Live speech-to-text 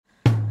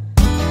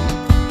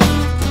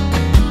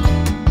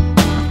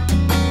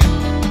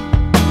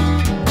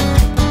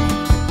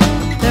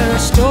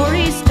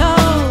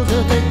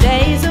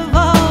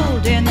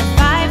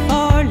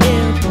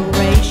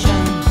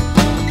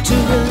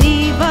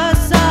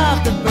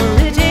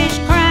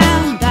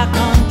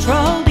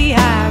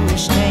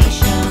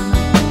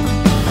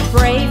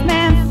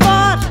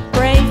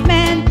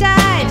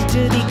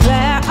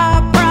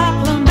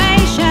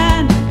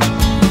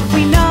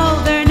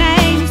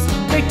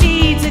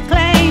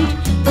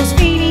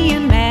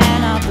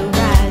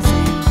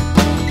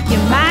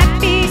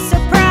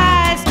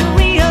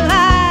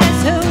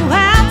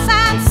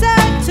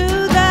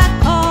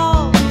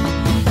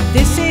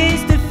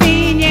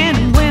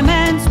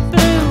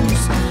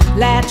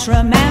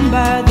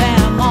remember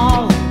them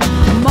all.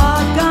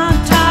 Maud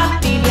Gonne taught,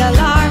 Delia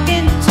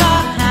Larkin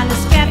taught, Hannah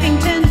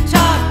Skeffington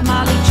taught,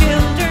 Molly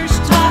Childers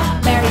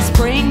taught, Mary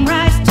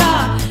Springrice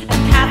taught,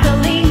 and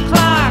Kathleen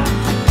Clark,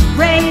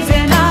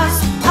 raising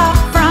us up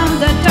from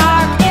the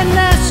dark in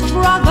the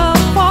struggle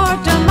for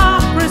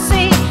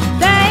democracy.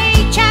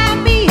 They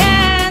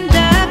championed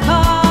the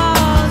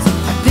cause.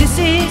 This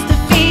is the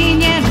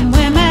Fenian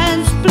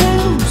women's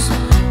blues.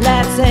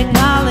 Let's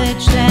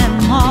acknowledge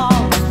them all.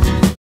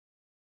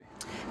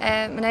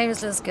 My name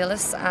is Liz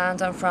Gillis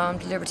and I'm from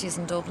the Liberties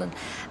in Dublin,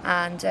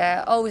 and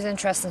always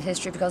interested in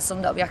history because it's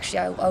something that we actually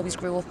always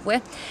grew up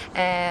with.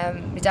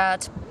 My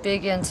dad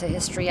big into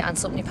history and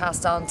something he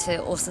passed on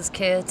to us as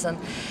kids, and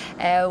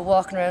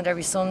walking around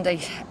every Sunday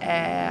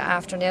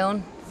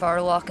afternoon for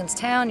a walk into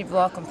town, you'd be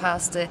walking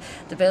past the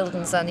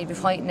buildings and he'd be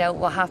pointing out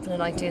what happened in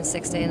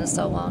 1916 and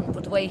so on.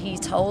 But the way he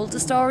told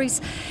the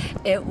stories,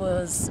 it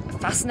was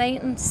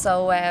fascinating,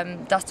 so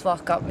that's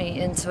what got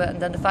me into it.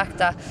 And then the fact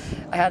that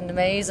I had an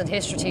amazing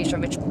history teacher,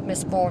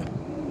 Miss Bourne,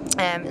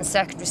 in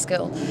secondary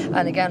school,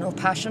 and again her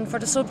passion for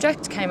the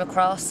subject came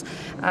across,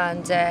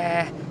 and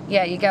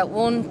yeah, you get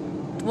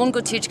one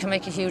good teacher can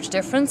make a huge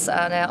difference,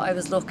 and I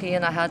was lucky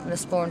and I had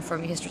Miss Bourne for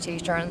my history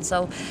teacher, and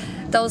so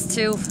those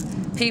two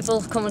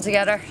people coming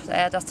together,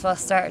 that's what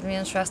started me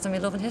interested in me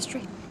loving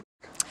history.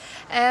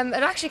 It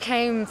actually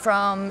came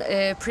from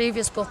a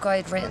previous book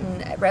I'd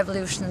written,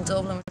 Revolution in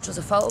Dublin, which was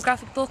a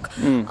photographic book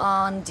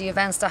on the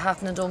events that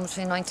happened in Dublin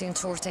between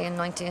 1930 and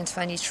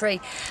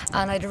 1923.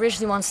 And I'd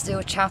originally wanted to do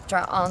a chapter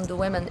on the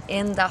women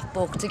in that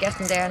book to get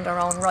them there in their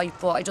own right,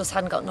 but I just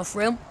hadn't got enough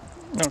room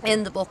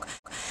in the book.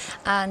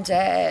 And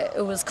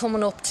it was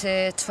coming up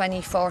to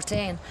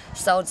 2014,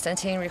 so the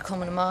centenary of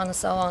Cumann and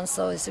so on,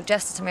 so I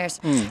suggested to mayors,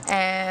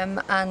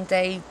 and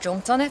they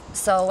jumped on it.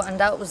 So, and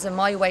that was in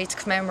my way to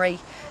commemorate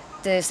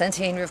the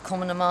centenary of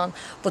Cumann,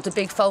 but the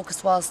big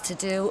focus was to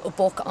do a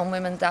book on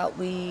women that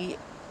we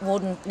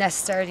wouldn't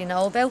necessarily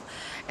know about,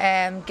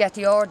 get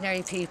the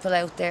ordinary people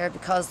out there,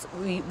 because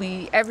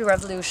we every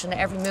revolution,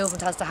 every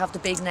movement has to have the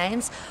big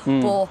names,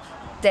 but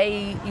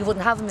you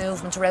wouldn't have a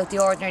movement without the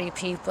ordinary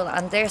people,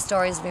 and their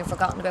stories have been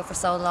forgotten about for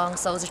so long,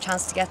 so it was a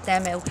chance to get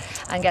them out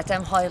and get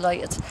them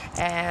highlighted,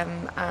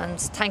 and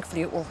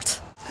thankfully it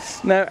worked.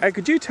 Now,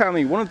 could you tell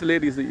me, one of the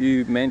ladies that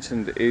you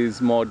mentioned is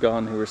Maud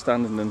Gonne, who we're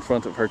standing in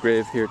front of her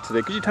grave here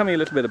today. Could you tell me a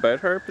little bit about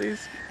her, please?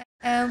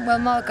 Well,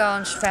 Maud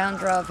Gonne, she's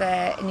founder of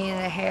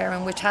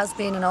Inghinidhe, which has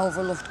been an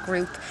overlooked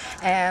group,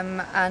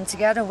 and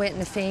together with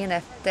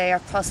Fenian, they are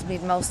possibly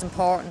the most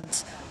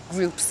important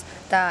groups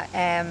that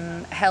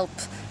help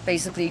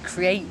basically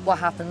create what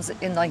happens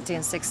in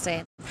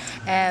 1916.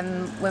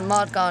 When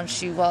Maud Gonne,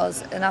 she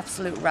was an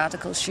absolute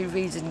radical. She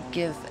really didn't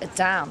give a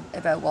damn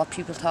about what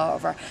people thought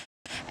of her.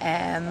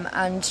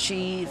 And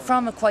she,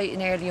 from a quite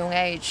an early young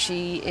age,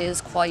 she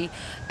is quite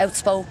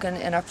outspoken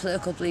in her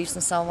political beliefs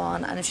and so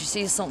on, and if she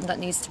sees something that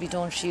needs to be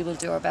done, she will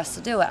do her best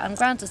to do it. And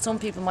granted, some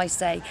people might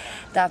say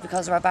that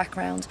because of her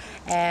background,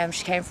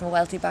 she came from a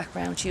wealthy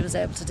background, she was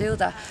able to do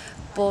that,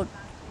 but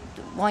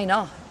why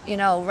not? You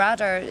know,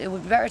 rather it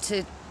would be better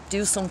to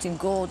do something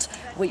good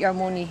with your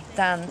money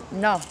than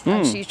not,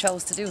 and she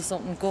chose to do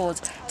something good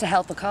to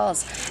help a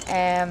cause.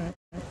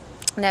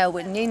 Now,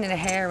 with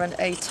Inghinidhe,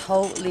 a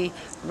totally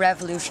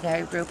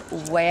revolutionary group,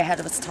 way ahead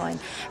of its time.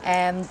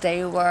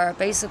 They were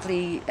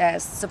basically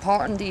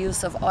supporting the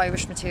use of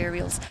Irish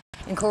materials,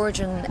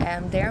 encouraging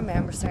their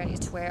members certainly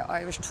to wear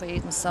Irish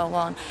tweed and so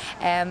on.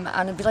 And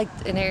it'd be like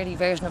an early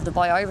version of the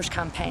Buy Irish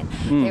campaign.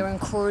 They were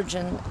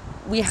encouraging,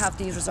 we have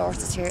these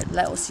resources here,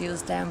 let us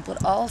use them,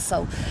 but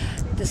also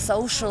the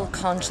social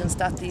conscience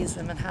that these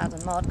women had.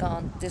 And Maud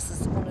Gonne, this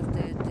is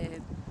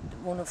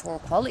one of her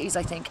qualities,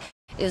 I think,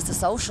 is the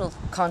social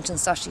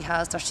conscience that she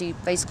has, that she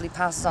basically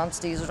passes on to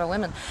these other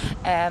women,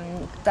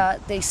 that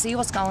they see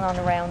what's going on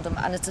around them,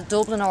 and it's a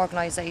Dublin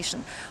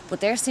organisation, but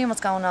they're seeing what's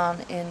going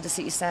on in the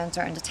city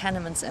centre, in the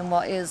tenements, in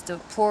what is the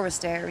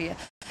poorest area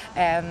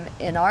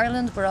in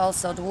Ireland, but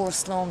also the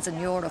worst slums in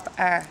Europe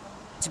are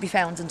to be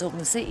found in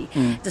Dublin City,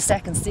 the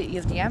second city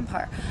of the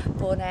empire.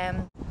 But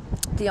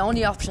the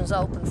only options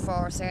open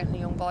for certainly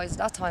young boys at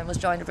that time was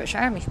join the British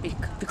Army,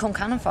 become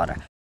cannon fodder.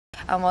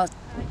 And what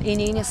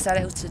Inghinidhe set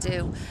out to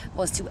do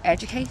was to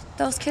educate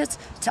those kids,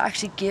 to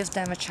actually give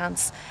them a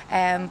chance,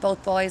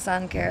 both boys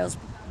and girls.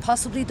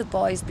 Possibly the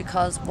boys,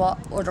 because what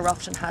other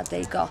option had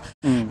they got?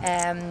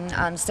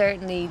 And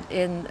certainly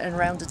in and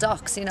around the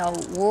docks, you know,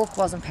 work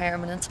wasn't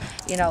permanent.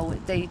 You know,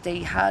 they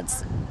had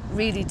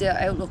really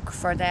the outlook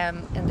for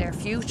them in their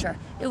future.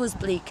 It was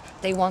bleak.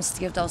 They wanted to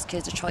give those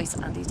kids a choice,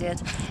 and they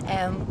did.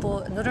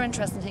 But another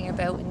interesting thing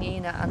about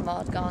Inghinidhe and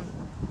Maud Gonne,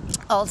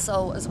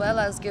 also, as well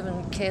as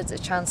giving kids a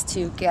chance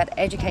to get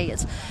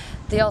educated,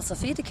 they also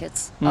feed the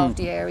kids of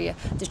the area.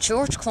 The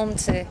church come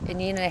to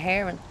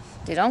Inghinidhe.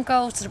 They don't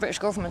go to the British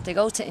government, they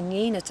go to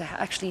Inghinidhe to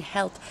actually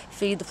help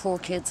feed the poor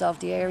kids of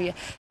the area.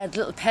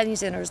 Little penny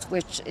dinners,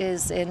 which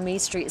is in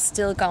Meath Street, is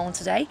still going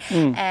today.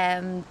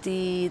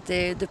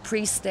 The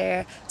priest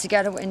there,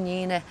 together with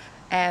Inghinidhe,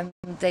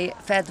 They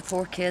fed the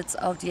poor kids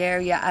of the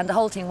area, and the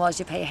whole thing was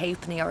you pay a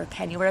halfpenny or a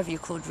penny, wherever you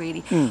could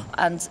really.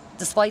 And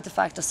despite the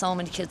fact that so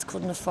many kids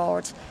couldn't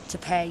afford to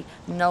pay,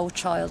 no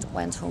child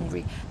went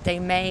hungry. They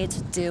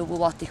made do with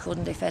what they could,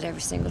 and they fed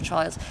every single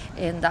child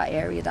in that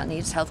area that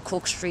needed help.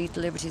 Cook Street,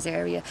 the Liberties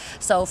area.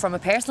 So from a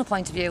personal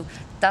point of view,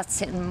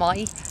 that's in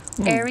my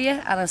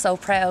area, and I'm so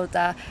proud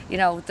that, you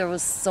know, there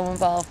was some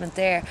involvement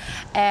there.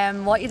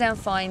 What you then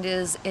find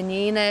is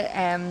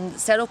Inghinidhe,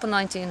 set up in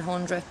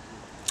 1900,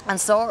 and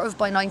sort of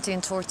by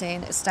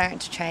 1913 it's starting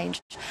to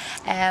change,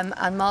 and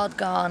Maud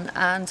Gonne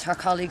and her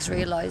colleagues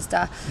realised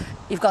that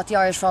you've got the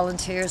Irish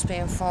Volunteers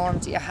being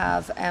formed, you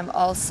have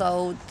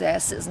also the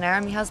Citizen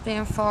Army has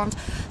been formed,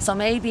 so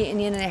maybe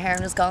Inghinidhe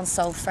hÉireann has gone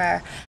so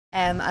far.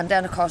 And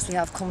then of course we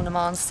have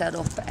Cumann set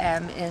up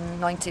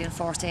in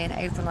 1914,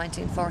 April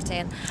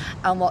 1914,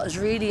 and what is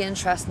really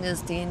interesting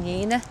is the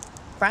Inghinidhe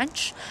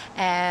branch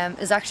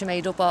is actually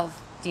made up of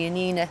the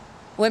Inghinidhe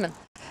women.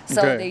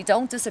 So they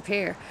don't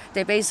disappear,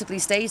 they basically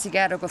stay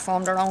together but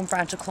form their own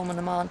branch of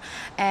Cumann.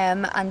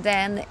 And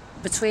then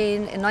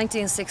in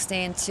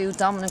 1916 two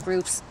dominant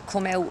groups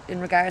come out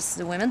in regards to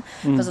the women,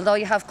 because although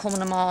you have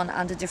Cumann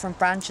and the different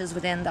branches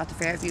within that, the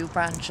Fairview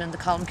branch and the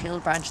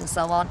Colmkill branch and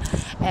so on,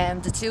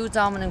 the two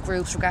dominant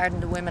groups regarding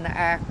the women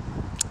are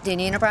the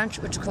Inghinidhe branch,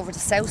 which cover the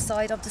south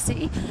side of the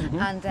city,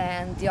 and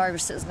then the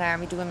Irish Citizen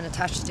Army, the women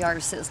attached to the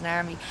Irish Citizen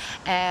Army,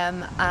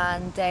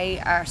 and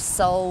they are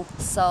so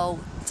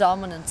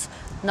dominant,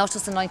 not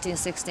just in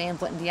 1916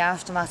 but in the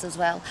aftermath as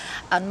well.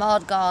 And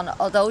Maud Gonne,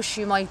 although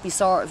she might be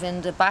sort of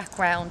in the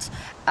background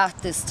at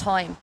this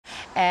time,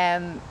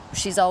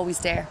 she's always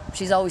there,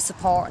 she's always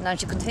supporting, and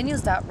she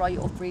continues that right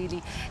up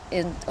really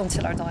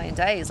until her dying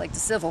days, like the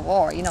Civil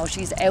War. You know,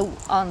 she's out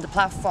on the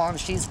platform,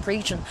 she's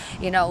preaching,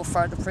 you know,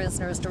 for the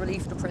prisoners, the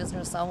relief of the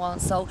prisoners, so on.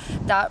 So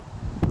that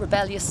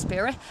rebellious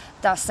spirit,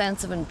 that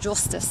sense of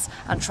injustice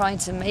and trying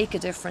to make a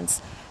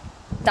difference,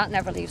 that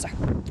never leaves her.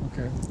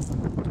 Okay.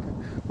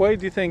 Why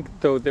do you think,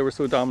 though, they were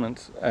so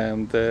dominant,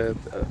 the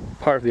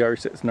part of the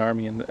Irish Citizen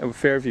Army in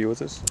Fairview,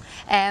 was it?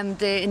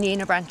 The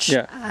Inghinidhe branch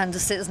and the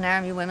Citizen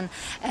Army women.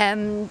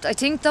 I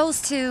think those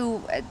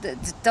two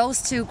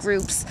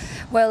groups,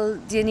 well,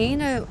 the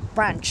Inghinidhe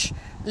branch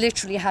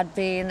literally had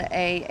been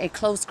a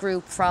close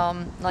group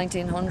from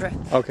 1900.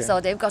 Okay.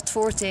 So they've got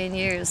 14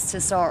 years to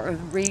sort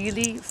of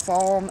really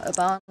form a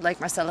bond.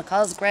 Like Marcella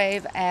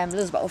Cosgrave,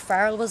 Elizabeth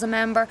O'Farrell was a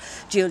member,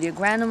 Julia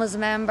Grennan was a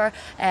member.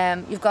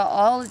 You've got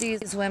all of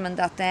these women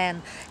that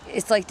then,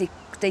 it's like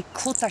they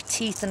cut their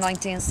teeth in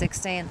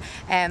 1916.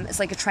 It's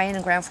like a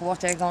training ground for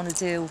what they're going to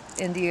do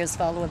in the years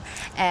following.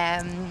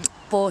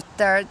 But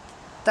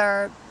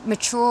they're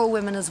mature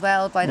women as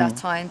well by that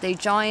time. They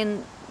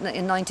join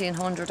in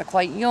 1900, they're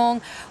quite young,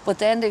 but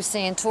then they've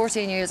seen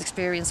 13 years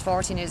experience,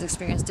 14 years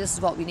experience, this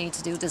is what we need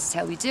to do, this is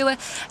how we do it,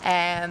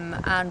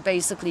 and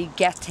basically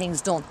get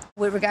things done.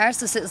 With regards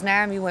to Citizen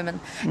Army women,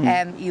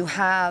 you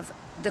have,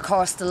 of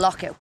course, the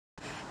lockout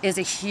is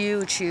a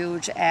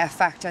huge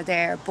factor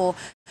there, but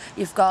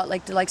you've got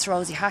like the likes of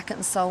Rosie Hackett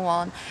and so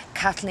on,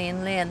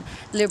 Kathleen Lynn.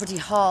 Liberty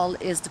Hall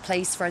is the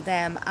place for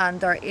them,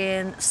 and they're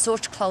in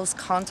such close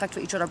contact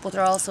with each other, but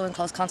they're also in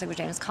close contact with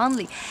James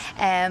Connolly.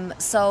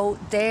 So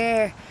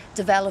they're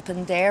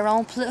developing their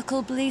own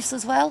political beliefs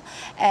as well.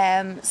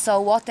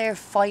 So what they're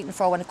fighting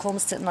for when it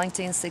comes to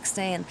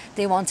 1916,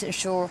 they want to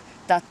ensure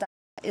that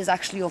is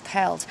actually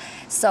upheld.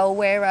 So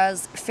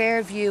whereas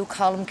Fairview,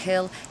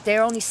 Colmkill,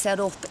 they're only set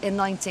up in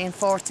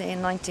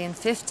 1914,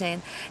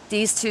 1915,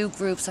 these two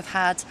groups have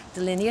had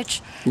the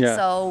lineage.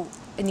 So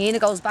Inghinidhe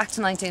goes back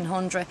to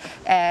 1900,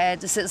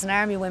 the Citizen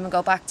Army women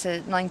go back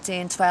to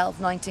 1912,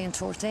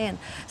 1913.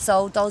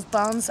 So those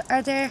bonds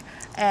are there,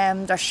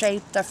 they're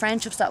shaped, they're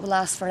friendships that will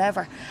last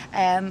forever,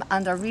 and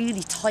they're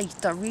really tight,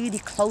 they're really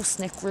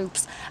close-knit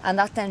groups, and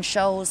that then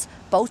shows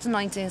both in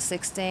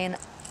 1916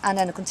 and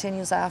then it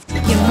continues after.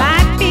 You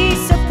might be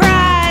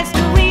surprised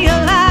to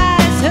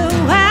realize who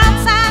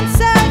else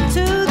answered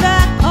to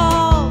the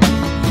call.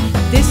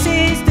 This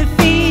is the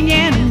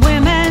Fenian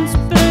Women's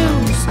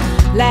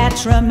Blues.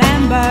 Let's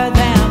remember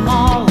them.